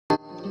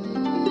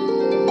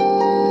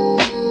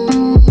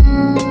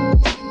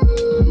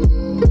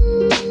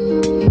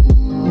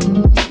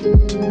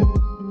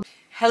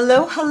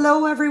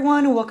Hello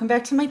everyone. Welcome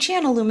back to my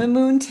channel,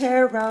 Moon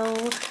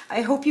Tarot.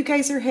 I hope you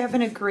guys are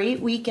having a great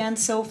weekend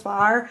so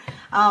far.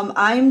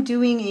 I'm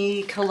doing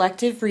a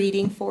collective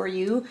reading for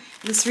you.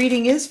 This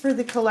reading is for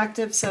the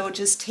collective, so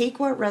just take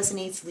what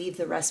resonates, leave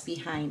the rest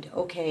behind,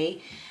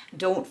 okay?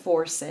 Don't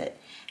force it.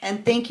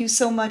 And thank you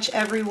so much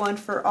everyone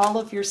for all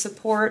of your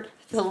support,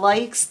 the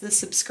likes, the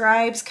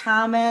subscribes,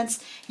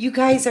 comments. You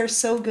guys are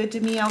so good to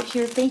me out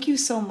here. Thank you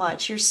so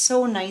much. You're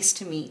so nice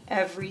to me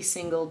every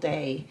single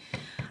day.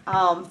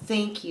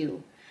 Thank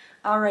you.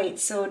 All right,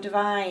 so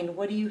Divine,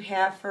 what do you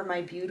have for my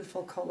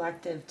beautiful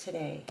collective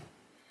today?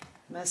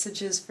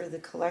 Messages for the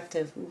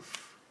collective.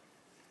 Oof.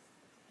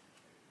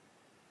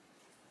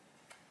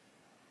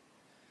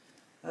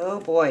 Oh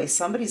boy,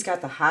 somebody's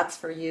got the hots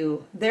for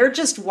you. They're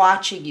just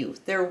watching you.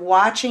 They're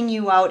watching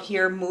you out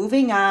here,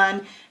 moving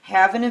on,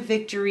 having a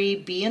victory,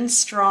 being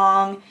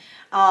strong,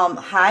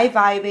 high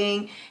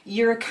vibing.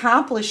 You're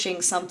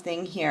accomplishing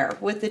something here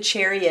with the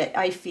Chariot,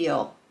 I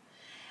feel.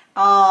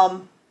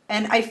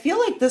 And I feel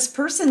like this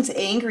person's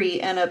angry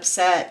and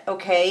upset,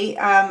 okay?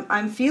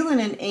 I'm feeling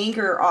an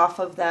anger off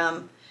of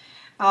them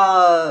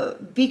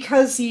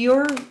because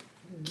you're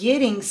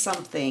getting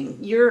something.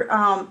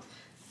 You're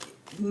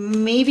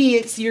maybe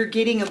it's you're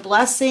getting a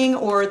blessing,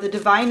 or the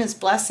divine is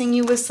blessing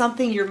you with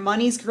something. Your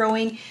money's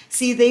growing.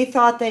 See, they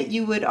thought that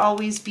you would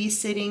always be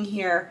sitting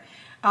here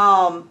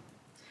kind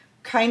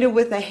of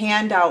with a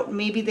handout.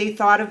 Maybe they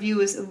thought of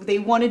you as, they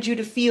wanted you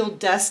to feel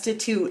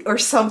destitute or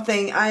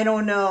something. I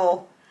don't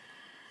know.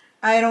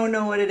 I don't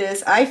know what it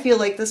is. I feel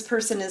like this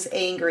person is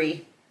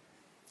angry.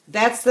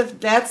 That's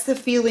the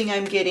feeling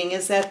I'm getting,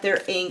 is that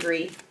they're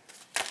angry.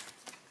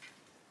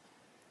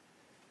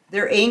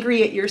 They're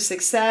angry at your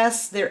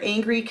success. They're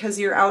angry because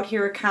you're out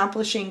here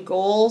accomplishing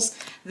goals.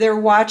 They're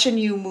watching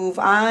you move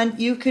on.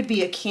 You could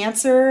be a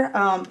Cancer,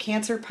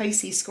 Cancer,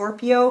 Pisces,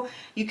 Scorpio.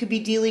 You could be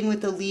dealing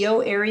with the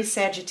Leo, Aries,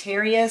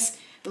 Sagittarius,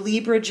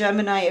 Libra,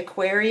 Gemini,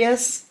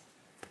 Aquarius.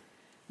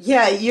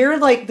 Yeah, you're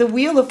like, the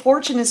Wheel of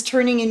Fortune is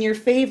turning in your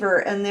favor,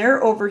 and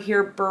they're over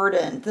here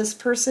burdened. This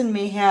person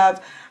may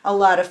have a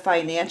lot of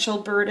financial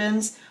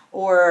burdens,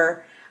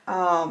 or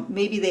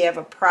maybe they have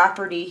a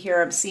property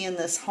here. I'm seeing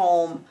this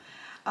home.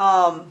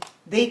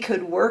 They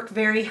could work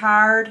very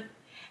hard,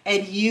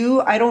 and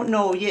you, I don't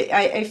know,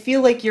 I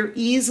feel like you're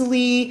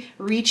easily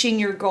reaching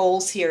your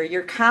goals here.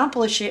 You're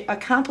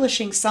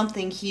accomplishing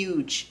something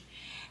huge.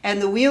 And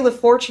the Wheel of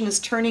Fortune is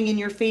turning in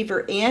your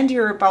favor, and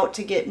you're about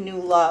to get new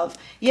love.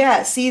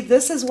 Yeah, see,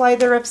 this is why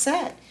they're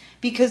upset,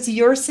 because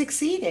you're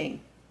succeeding.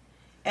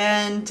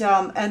 And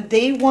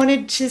they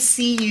wanted to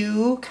see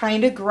you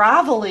kind of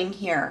groveling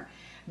here,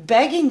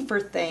 begging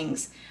for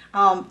things,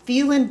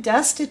 feeling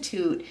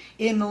destitute,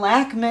 in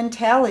lack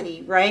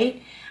mentality,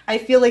 right? I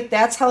feel like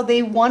that's how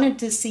they wanted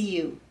to see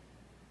you.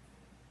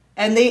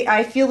 And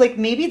I feel like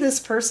maybe this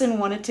person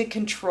wanted to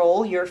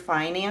control your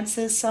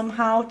finances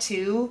somehow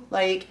too,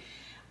 like,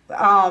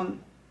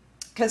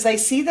 because I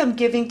see them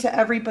giving to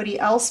everybody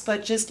else,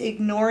 but just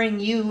ignoring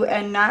you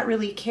and not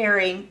really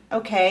caring.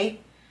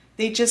 Okay,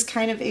 they just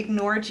kind of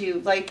ignored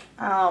you. Like,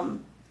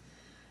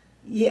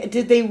 yeah,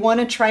 did they want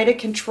to try to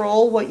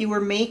control what you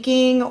were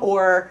making,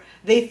 or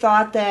they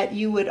thought that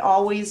you would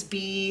always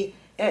be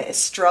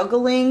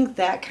struggling,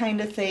 that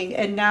kind of thing?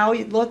 And now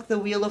look, the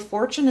Wheel of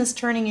Fortune is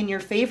turning in your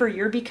favor.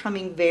 You're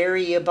becoming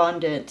very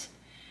abundant.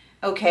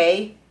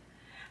 Okay.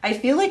 I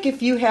feel like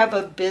if you have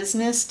a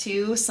business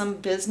too, some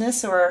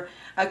business or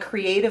a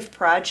creative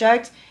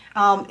project,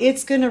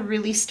 it's going to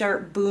really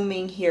start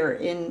booming here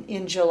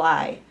in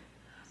July.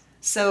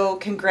 So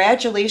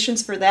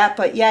congratulations for that.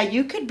 But yeah,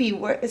 you could be,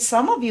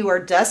 some of you are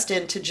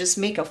destined to just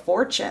make a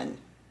fortune.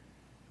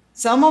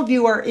 Some of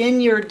you are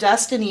in your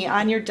destiny,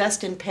 on your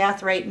destined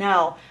path right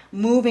now,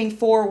 moving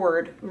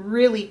forward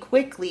really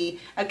quickly,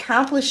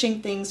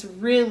 accomplishing things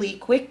really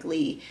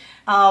quickly.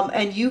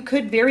 And you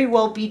could very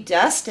well be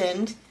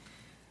destined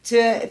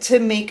to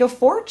make a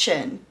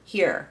fortune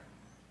here.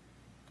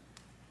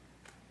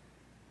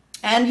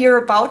 And you're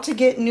about to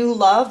get new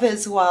love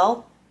as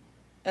well.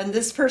 And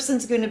this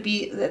person's going to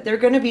be, they're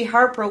going to be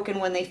heartbroken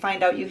when they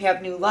find out you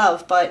have new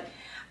love, but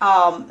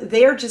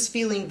they're just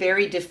feeling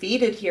very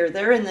defeated here.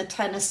 They're in the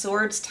Ten of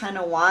Swords, Ten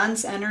of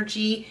Wands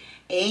energy,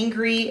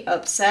 angry,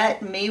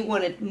 upset, may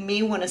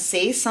want to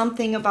say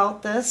something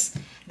about this.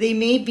 They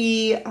may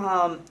be,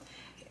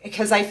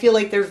 because I feel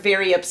like they're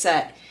very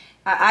upset.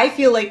 I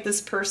feel like this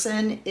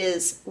person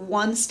is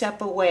one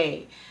step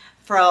away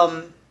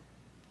from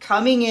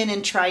coming in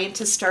and trying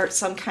to start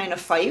some kind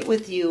of fight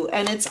with you,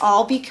 and it's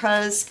all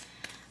because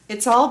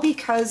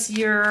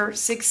you're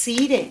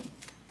succeeding.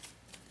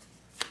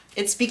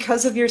 It's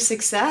because of your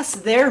success.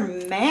 They're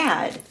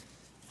mad.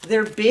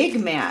 They're big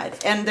mad,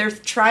 and they're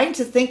trying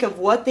to think of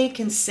what they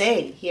can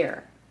say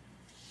here.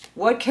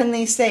 What can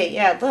they say?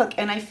 Yeah, look,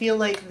 and I feel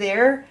like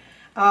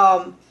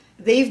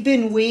they've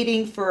been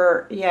waiting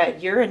for, yeah,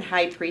 you're in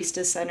High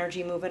Priestess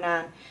energy, moving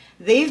on.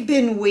 They've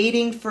been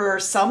waiting for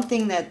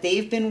something that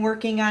they've been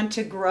working on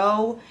to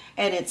grow,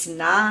 and it's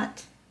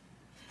not.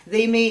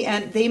 They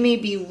may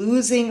be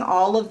losing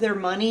all of their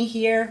money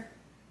here.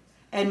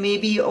 and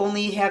maybe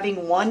only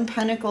having one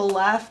pentacle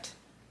left,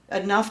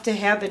 enough to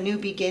have a new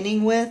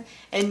beginning with.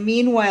 And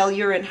meanwhile,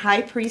 you're in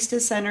High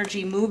Priestess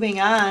energy, moving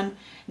on,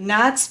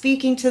 not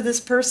speaking to this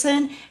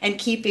person, and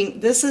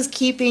this is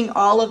keeping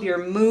all of your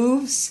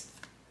moves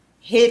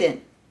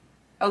hidden,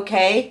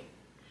 okay?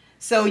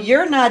 So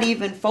you're not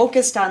even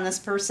focused on this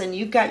person.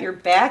 You've got your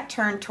back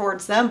turned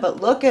towards them, but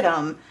look at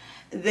them.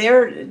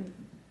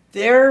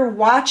 They're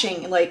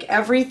watching like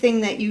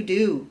everything that you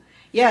do.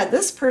 Yeah,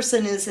 this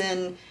person is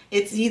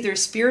it's either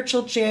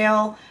spiritual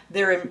jail,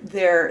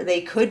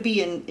 they could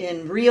be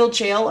in real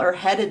jail or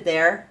headed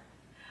there,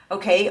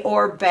 okay,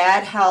 or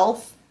bad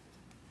health,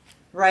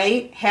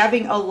 right?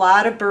 Having a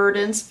lot of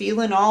burdens,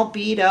 feeling all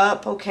beat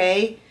up,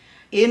 okay?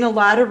 In a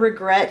lot of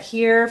regret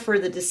here for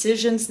the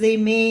decisions they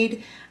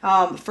made,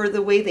 for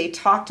the way they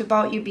talked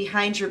about you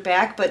behind your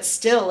back, but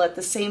still at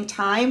the same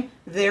time,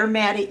 they're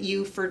mad at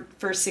you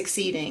for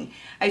succeeding.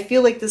 I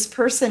feel like this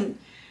person,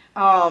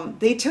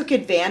 they took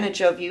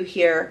advantage of you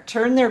here,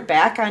 turned their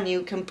back on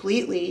you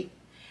completely,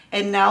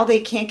 and now they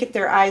can't get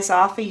their eyes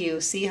off of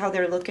you. See how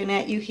they're looking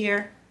at you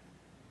here?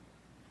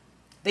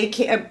 They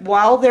can't,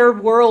 while their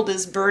world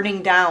is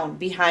burning down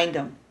behind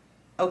them,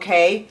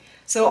 okay?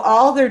 So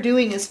all they're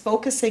doing is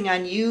focusing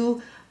on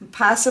you,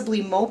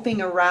 possibly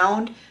moping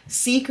around,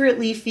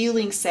 secretly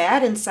feeling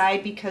sad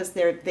inside because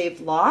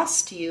they've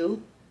lost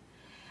you,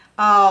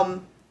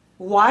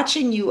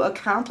 watching you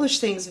accomplish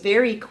things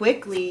very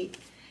quickly.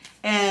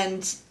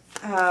 And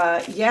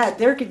yeah,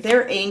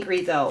 they're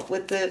angry though.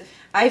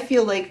 I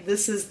feel like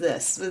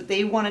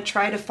they want to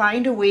try to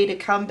find a way to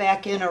come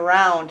back in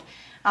around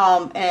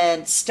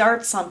and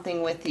start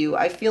something with you.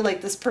 I feel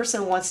like this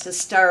person wants to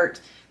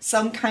start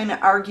some kind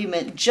of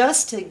argument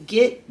just to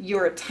get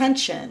your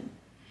attention,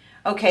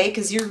 okay?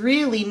 Because you're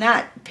really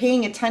not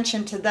paying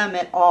attention to them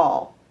at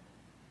all.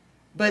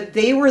 But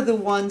they were the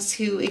ones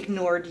who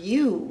ignored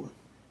you,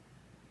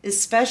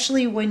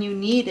 especially when you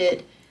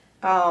needed,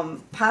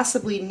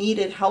 possibly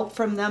needed help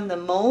from them the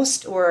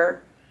most,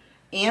 or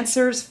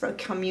answers for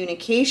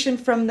communication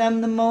from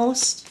them the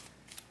most.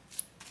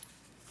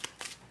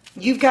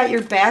 You've got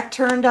your back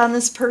turned on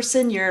this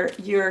person.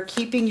 You're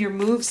keeping your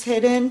moves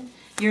hidden.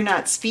 You're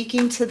not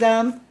speaking to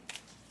them.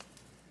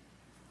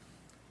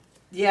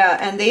 Yeah,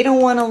 and they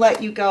don't want to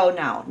let you go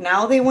now.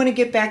 Now they want to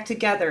get back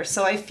together.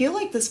 So I feel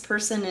like this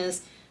person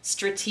is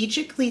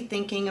strategically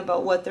thinking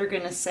about what they're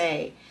going to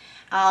say.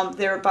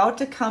 They're about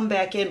to come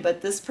back in,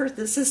 but this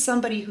is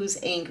somebody who's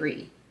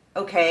angry.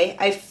 Okay,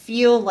 I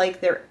feel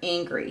like they're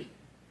angry.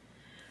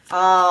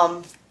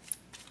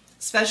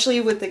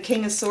 Especially with the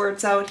King of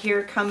Swords out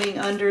here coming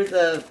under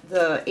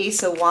the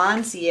Ace of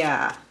Wands.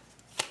 Yeah.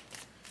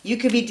 You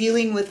could be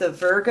dealing with a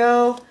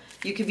Virgo.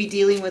 You could be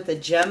dealing with a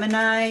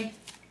Gemini.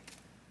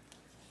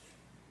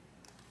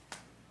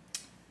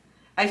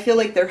 I feel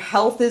like their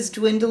health is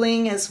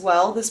dwindling as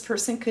well. This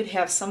person could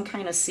have some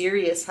kind of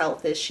serious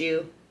health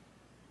issue.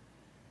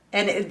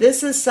 And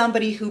this is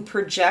somebody who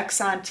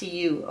projects onto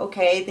you,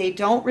 okay? They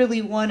don't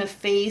really want to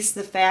face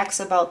the facts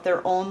about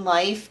their own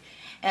life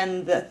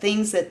and the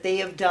things that they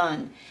have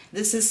done.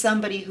 This is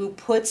somebody who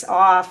puts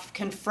off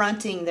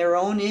confronting their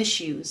own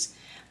issues.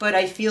 But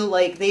I feel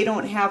like they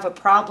don't have a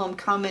problem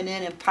coming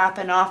in and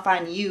popping off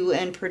on you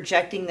and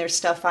projecting their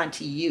stuff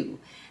onto you.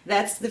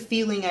 That's the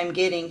feeling I'm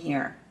getting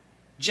here,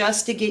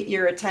 just to get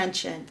your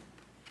attention.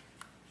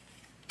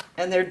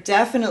 And they're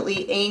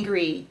definitely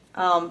angry.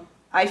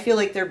 I feel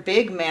like they're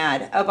big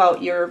mad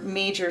about your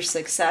major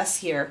success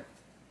here.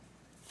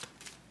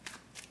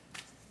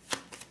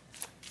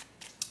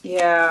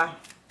 Yeah,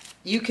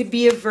 you could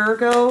be a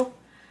Virgo,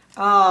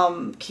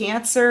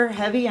 Cancer,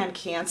 heavy on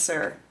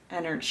Cancer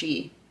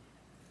energy.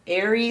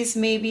 Aries,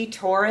 maybe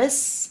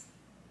Taurus.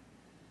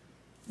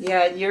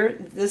 Yeah,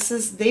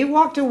 they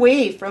walked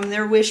away from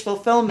their wish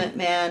fulfillment,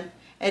 man.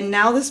 And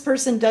now this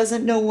person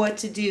doesn't know what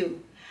to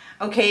do.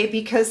 Okay,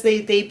 because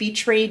they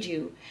betrayed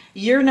you.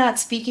 You're not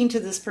speaking to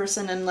this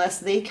person unless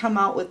they come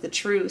out with the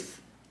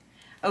truth.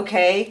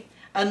 Okay?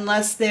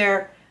 Unless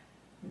they're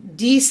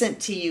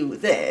decent to you.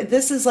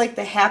 This is like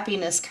the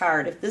happiness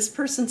card. If this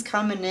person's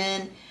coming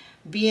in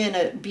being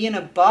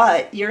a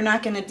butt, you're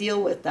not going to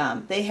deal with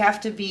them. They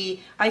have to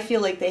be, I feel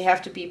like they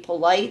have to be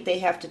polite, they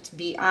have to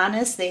be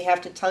honest, they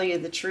have to tell you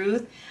the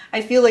truth.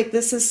 I feel like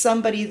this is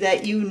somebody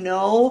that you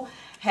know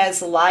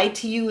has lied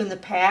to you in the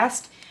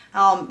past,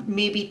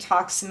 maybe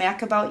talked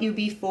smack about you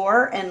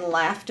before and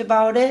laughed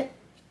about it,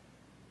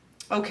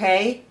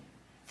 okay?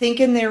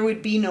 Thinking there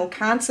would be no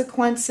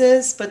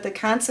consequences, but the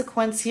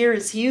consequence here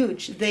is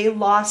huge. They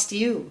lost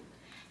you.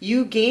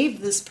 You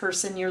gave this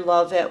person your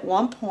love at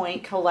one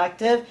point,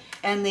 collective,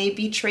 and they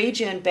betrayed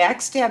you and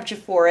backstabbed you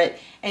for it.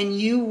 And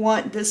you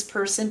want this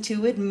person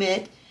to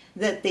admit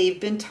that they've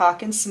been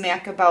talking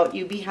smack about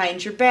you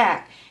behind your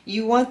back.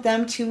 You want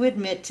them to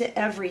admit to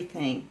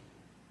everything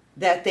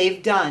that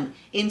they've done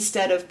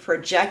instead of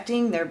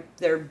projecting their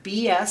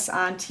BS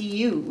onto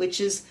you,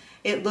 which is,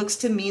 it looks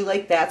to me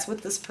like that's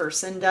what this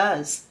person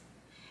does.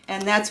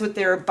 And that's what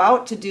they're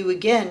about to do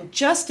again,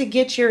 just to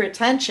get your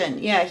attention.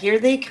 Yeah, here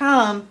they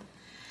come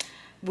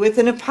with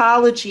an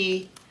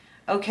apology,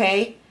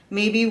 okay?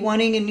 maybe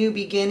wanting a new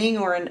beginning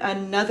or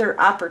another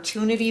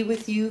opportunity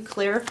with you.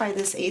 Clarify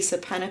this Ace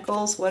of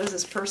Pentacles. What does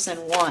this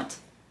person want?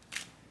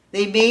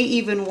 They may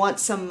even want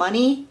some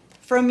money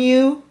from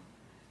you.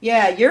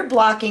 Yeah, you're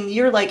blocking.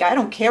 You're like, I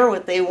don't care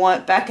what they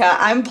want, Becca.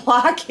 I'm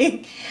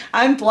blocking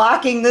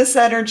this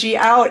energy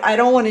out. I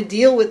don't want to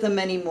deal with them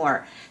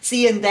anymore.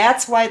 See, and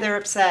that's why they're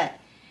upset.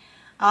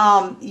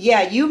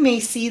 Yeah, you may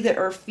see that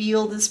or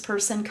feel this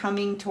person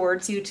coming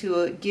towards you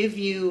to give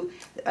you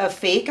a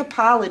fake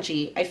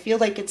apology. I feel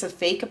like it's a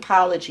fake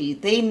apology.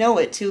 They know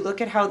it too.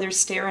 Look at how they're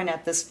staring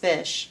at this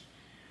fish,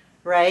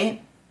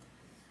 right?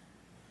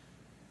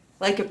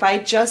 Like, if I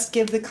just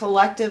give the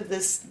collective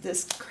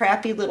this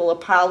crappy little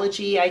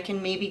apology, I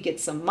can maybe get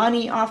some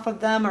money off of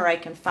them, or I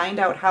can find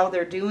out how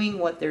they're doing,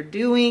 what they're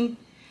doing.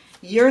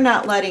 You're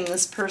not letting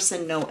this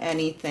person know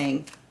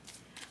anything.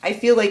 I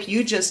feel like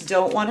you just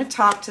don't want to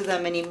talk to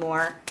them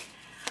anymore.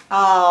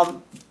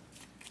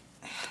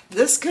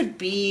 This could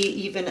be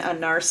even a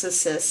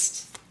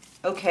narcissist,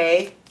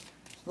 okay?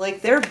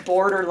 Like, they're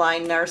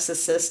borderline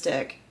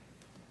narcissistic.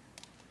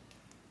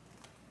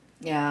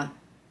 Yeah.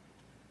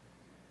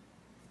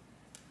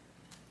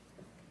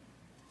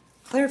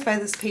 Clarify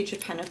this Page of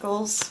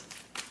Pentacles.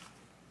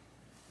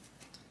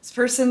 This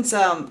person's,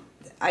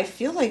 I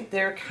feel like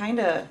they're kind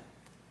of,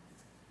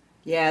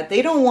 yeah,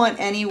 they don't want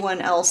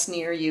anyone else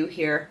near you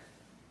here.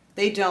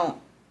 They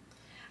don't.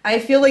 I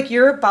feel like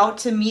you're about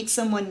to meet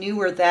someone new,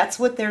 or that's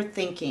what they're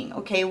thinking.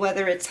 Okay,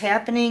 whether it's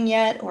happening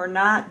yet or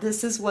not,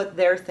 this is what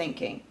they're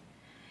thinking.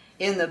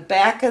 In the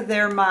back of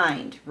their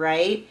mind,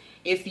 right?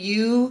 If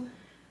you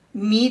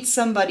meet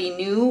somebody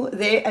new,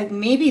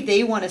 maybe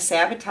they want to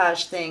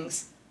sabotage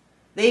things.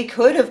 They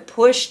could have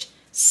pushed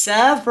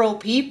several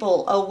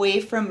people away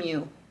from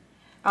you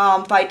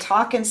by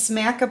talking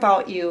smack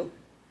about you.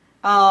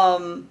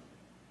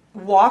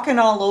 Walking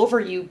all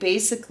over you,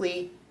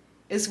 basically,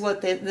 is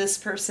what this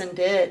person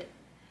did.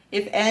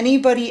 If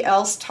anybody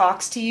else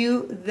talks to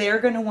you, they're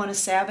going to want to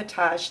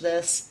sabotage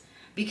this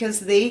because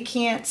they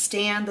can't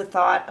stand the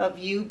thought of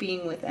you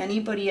being with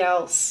anybody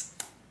else.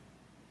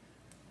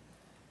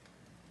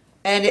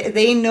 And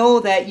they know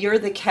that you're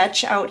the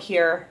catch out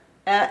here.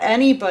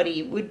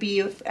 Anybody would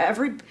be,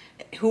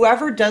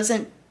 whoever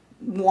doesn't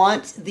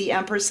want the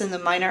Empress and the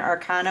Minor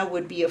Arcana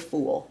would be a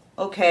fool,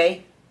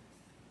 okay?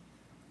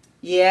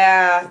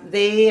 Yeah,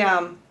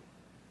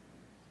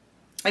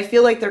 I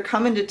feel like they're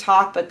coming to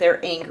talk, but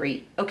they're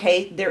angry,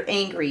 okay? They're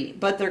angry,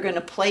 but they're going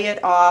to play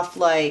it off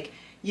like,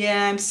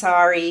 yeah, I'm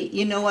sorry.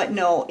 You know what?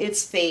 No,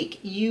 it's fake.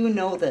 You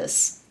know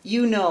this.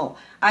 You know.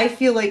 I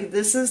feel like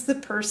this is the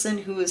person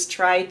who has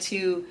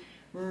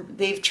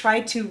they've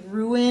tried to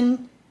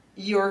ruin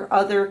your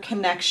other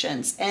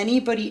connections.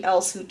 Anybody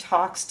else who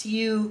talks to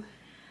you,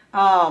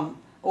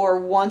 or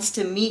wants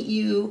to meet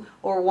you,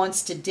 or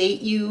wants to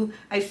date you,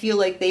 I feel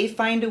like they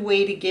find a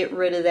way to get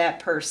rid of that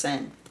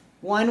person,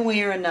 one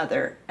way or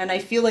another. And I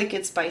feel like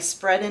it's by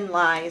spreading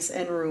lies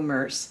and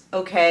rumors,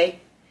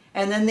 okay?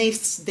 And then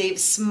they've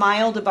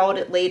smiled about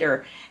it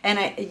later.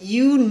 And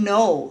you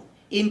know,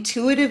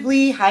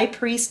 intuitively, High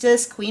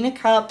Priestess, Queen of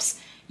Cups,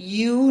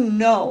 you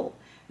know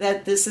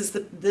that this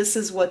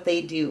is what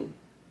they do.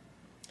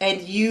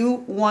 And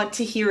you want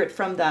to hear it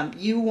from them.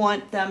 You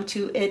want them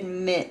to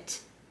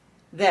admit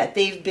that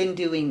they've been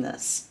doing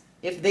this.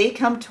 If they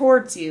come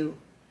towards you,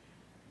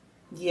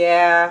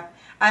 yeah.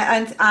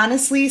 And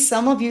honestly,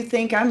 some of you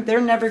think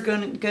they're never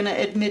going to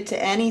admit to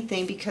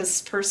anything because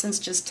this person's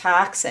just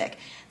toxic.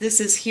 This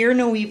is hear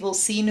no evil,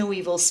 see no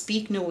evil,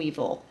 speak no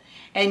evil.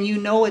 And you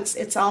know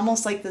it's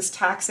almost like this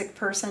toxic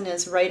person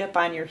is right up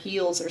on your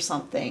heels or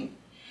something.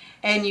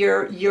 And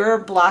you're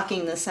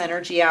blocking this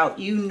energy out.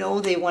 You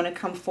know they want to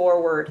come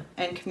forward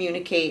and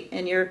communicate,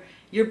 and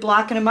you're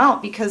blocking them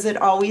out because it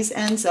always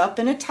ends up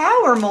in a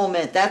tower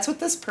moment. That's what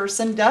this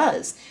person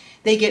does.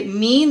 They get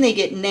mean, they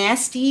get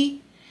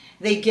nasty,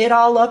 they get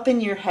all up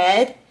in your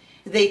head,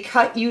 they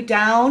cut you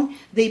down,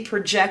 they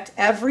project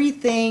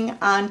everything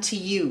onto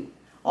you.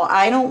 Well,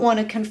 I don't want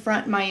to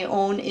confront my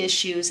own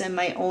issues and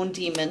my own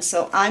demons,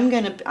 so I'm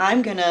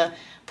gonna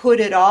put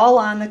it all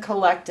on the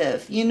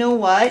collective. You know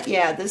what?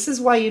 Yeah, this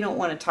is why you don't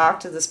want to talk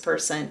to this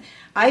person.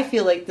 I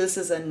feel like this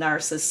is a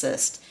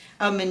narcissist,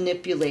 a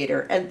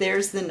manipulator, and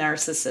there's the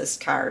narcissist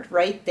card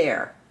right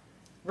there.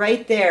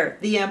 Right there,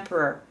 the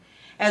Emperor.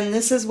 And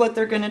this is what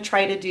they're going to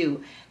try to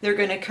do. They're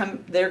going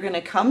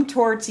to come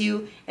towards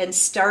you and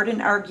start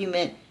an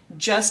argument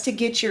just to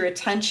get your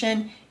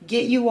attention,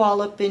 get you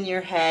all up in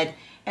your head,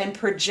 and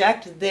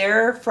project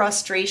their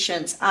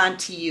frustrations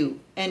onto you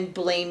and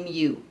blame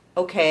you,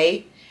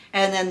 okay?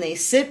 And then they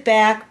sit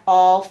back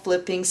all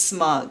flipping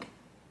smug.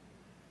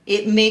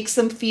 It makes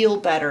them feel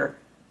better.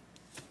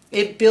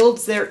 It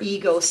builds their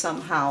ego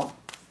somehow.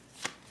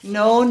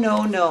 No,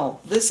 no, no.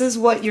 This is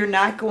what you're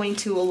not going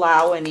to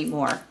allow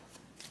anymore.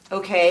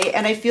 Okay?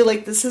 And I feel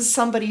like this is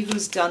somebody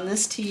who's done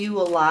this to you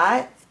a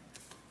lot.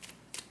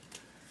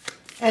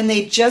 And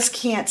they just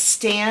can't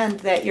stand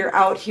that you're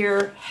out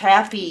here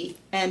happy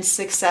and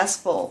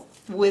successful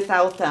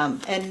without them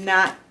and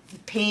not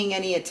paying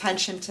any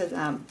attention to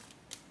them.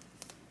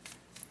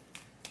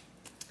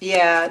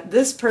 Yeah,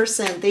 this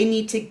person, they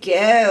need to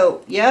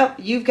go. Yep,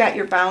 you've got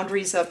your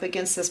boundaries up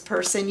against this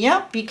person.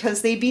 Yep,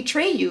 because they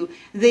betray you.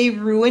 They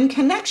ruin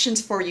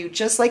connections for you,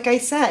 just like I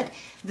said.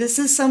 This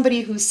is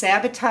somebody who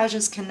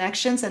sabotages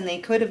connections, and they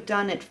could have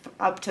done it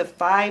up to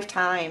 5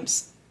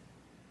 times.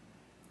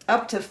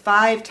 Up to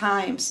 5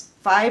 times.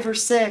 5 or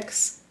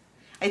 6.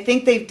 I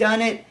think they've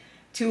done it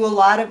to a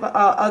lot of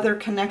other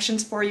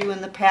connections for you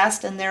in the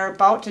past, and they're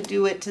about to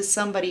do it to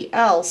somebody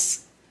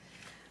else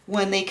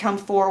when they come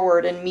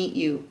forward and meet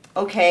you.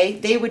 Okay,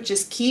 they would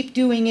just keep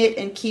doing it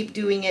and keep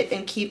doing it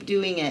and keep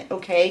doing it.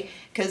 Okay,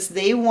 because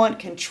they want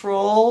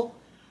control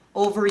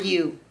over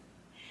you.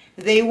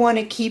 They want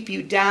to keep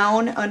you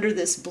down under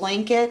this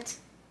blanket.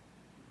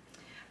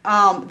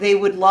 They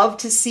would love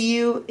to see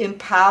you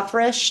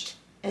impoverished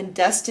and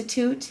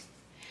destitute.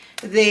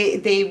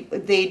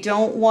 They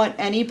don't want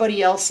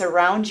anybody else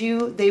around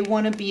you. They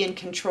want to be in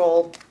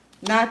control,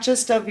 not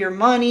just of your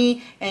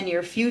money and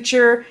your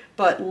future,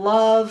 but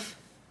love.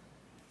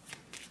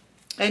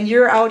 And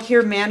you're out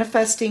here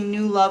manifesting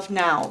new love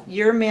now.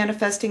 You're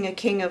manifesting a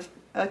king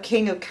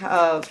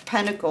of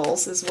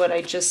Pentacles is what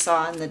I just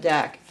saw in the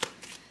deck.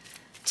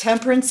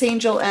 Temperance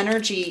angel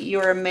energy.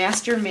 You're a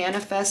master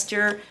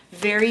manifester,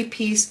 very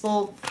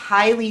peaceful,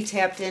 highly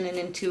tapped in and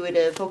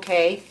intuitive,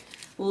 okay?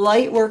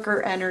 Light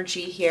worker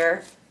energy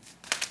here.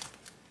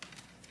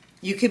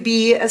 You could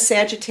be a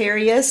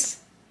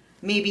Sagittarius,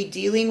 maybe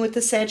dealing with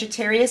the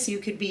Sagittarius. You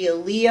could be a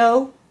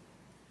Leo,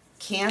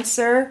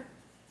 Cancer.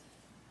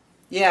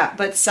 Yeah,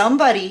 but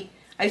somebody,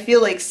 I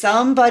feel like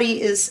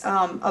somebody is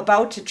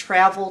about to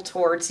travel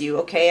towards you,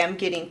 okay? I'm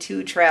getting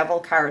 2 travel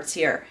cards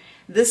here.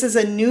 This is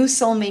a new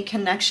soulmate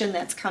connection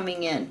that's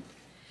coming in,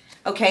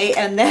 okay?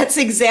 And that's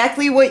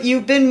exactly what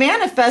you've been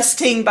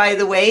manifesting, by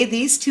the way.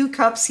 These 2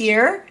 cups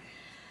here,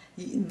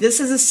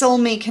 this is a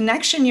soulmate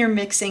connection you're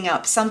mixing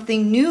up.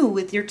 Something new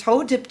with your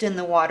toe dipped in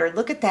the water.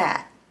 Look at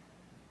that,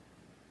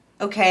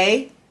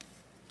 okay?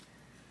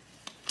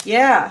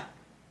 Yeah.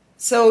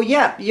 So,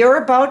 yeah, you're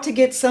about to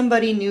get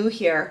somebody new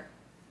here.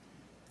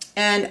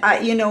 And,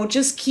 you know,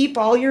 just keep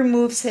all your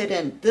moves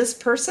hidden. This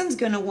person's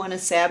going to want to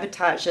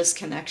sabotage this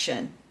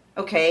connection,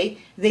 okay?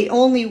 They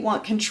only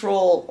want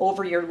control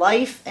over your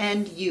life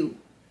and you.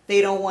 They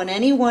don't want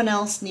anyone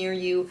else near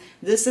you.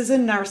 This is a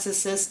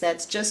narcissist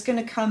that's just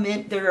going to come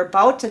in. They're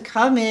about to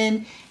come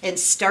in and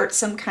start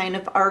some kind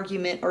of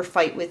argument or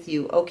fight with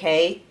you,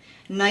 okay?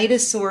 Knight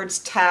of Swords,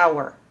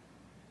 Tower.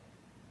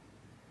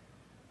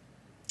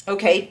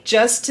 Okay,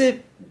 just to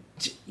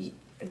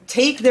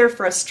take their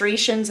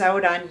frustrations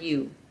out on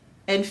you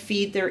and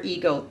feed their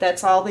ego.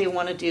 That's all they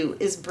want to do,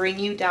 is bring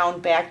you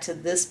down back to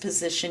this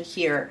position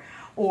here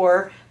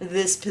or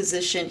this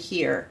position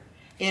here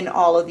in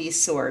all of these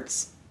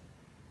swords.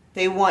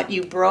 They want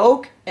you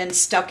broke and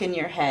stuck in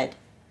your head,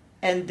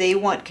 and they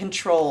want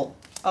control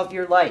of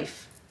your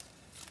life.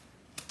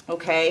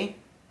 Okay?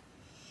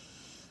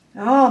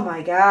 Oh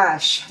my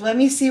gosh. Let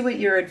me see what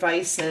your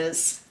advice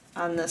is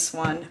on this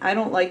one. I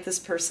don't like this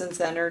person's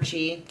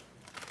energy.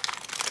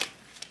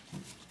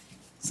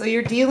 So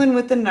you're dealing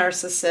with the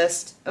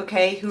narcissist,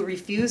 okay, who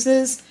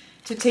refuses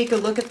to take a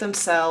look at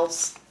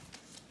themselves.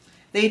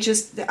 They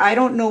just, I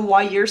don't know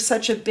why you're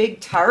such a big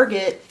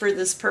target for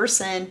this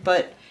person,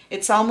 but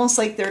it's almost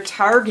like they're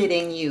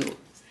targeting you.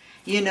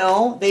 You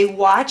know, they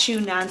watch you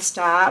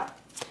nonstop.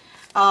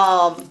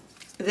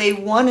 They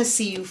want to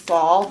see you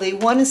fall. They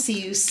want to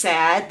see you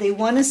sad. They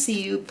want to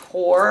see you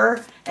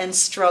poor and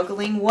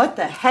struggling. What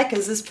the heck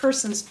is this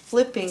person's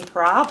flipping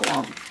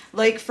problem?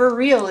 Like, for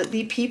real,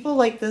 the people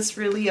like this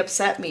really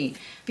upset me,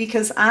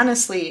 because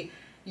honestly,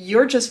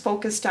 you're just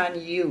focused on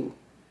you.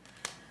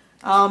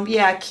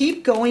 Yeah,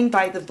 keep going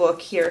by the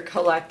book here,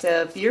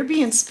 collective. You're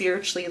being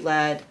spiritually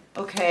led,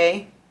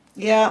 okay?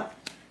 Yeah,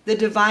 the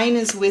divine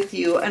is with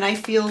you, and I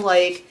feel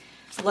like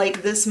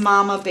this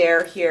mama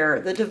bear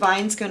here, the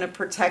divine's going to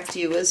protect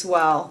you as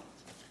well,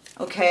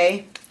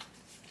 okay?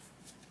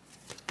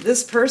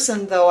 This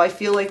person, though, I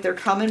feel like they're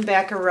coming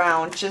back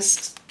around.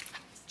 Just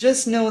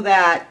know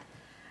that.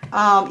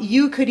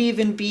 You could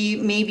even be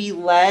maybe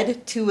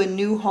led to a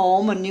new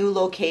home, a new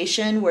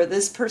location where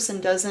this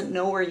person doesn't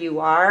know where you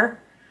are.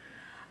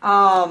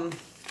 I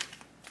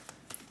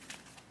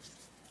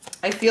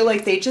feel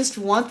like they just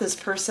want this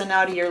person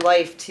out of your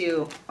life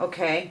too,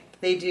 okay?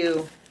 They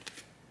do.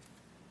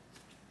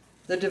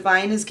 The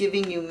divine is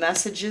giving you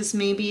messages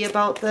maybe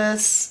about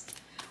this.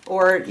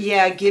 Or,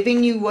 yeah,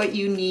 giving you what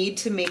you need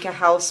to make a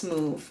house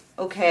move,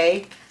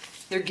 okay?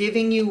 They're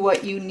giving you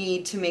what you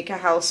need to make a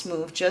house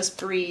move. Just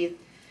breathe.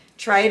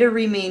 Try to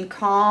remain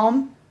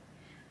calm,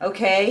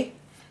 okay?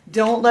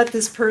 Don't let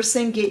this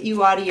person get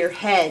you out of your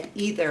head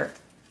either.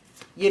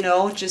 You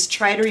know, just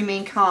try to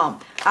remain calm.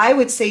 I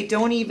would say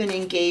don't even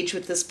engage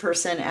with this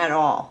person at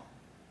all.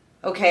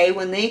 Okay,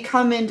 when they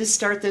come in to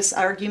start this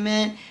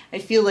argument, I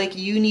feel like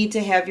you need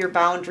to have your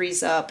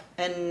boundaries up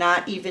and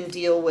not even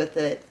deal with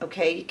it,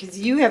 okay? Because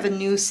you have a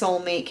new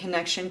soulmate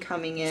connection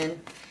coming in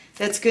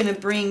that's going to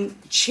bring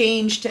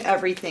change to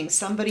everything.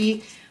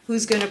 Somebody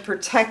who's going to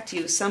protect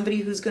you, somebody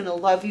who's going to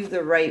love you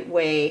the right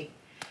way.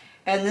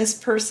 And this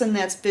person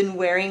that's been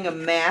wearing a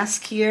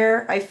mask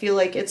here, I feel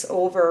like it's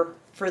over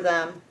for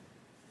them.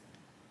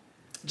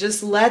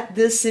 Just let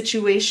this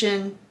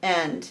situation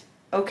end,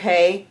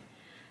 okay?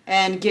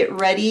 And get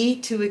ready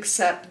to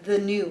accept the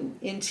new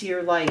into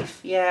your life.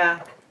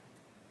 Yeah.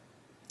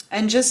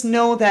 And just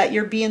know that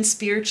you're being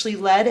spiritually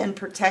led and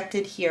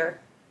protected here.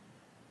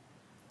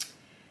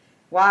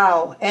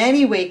 Wow.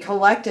 Anyway,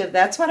 collective,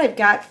 that's what I've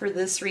got for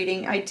this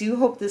reading. I do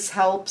hope this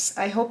helps.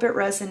 I hope it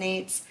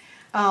resonates.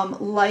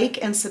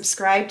 Like and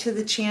subscribe to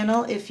the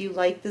channel if you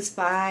like this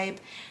vibe.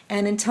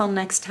 And until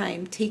next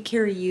time, take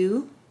care of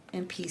you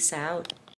and peace out.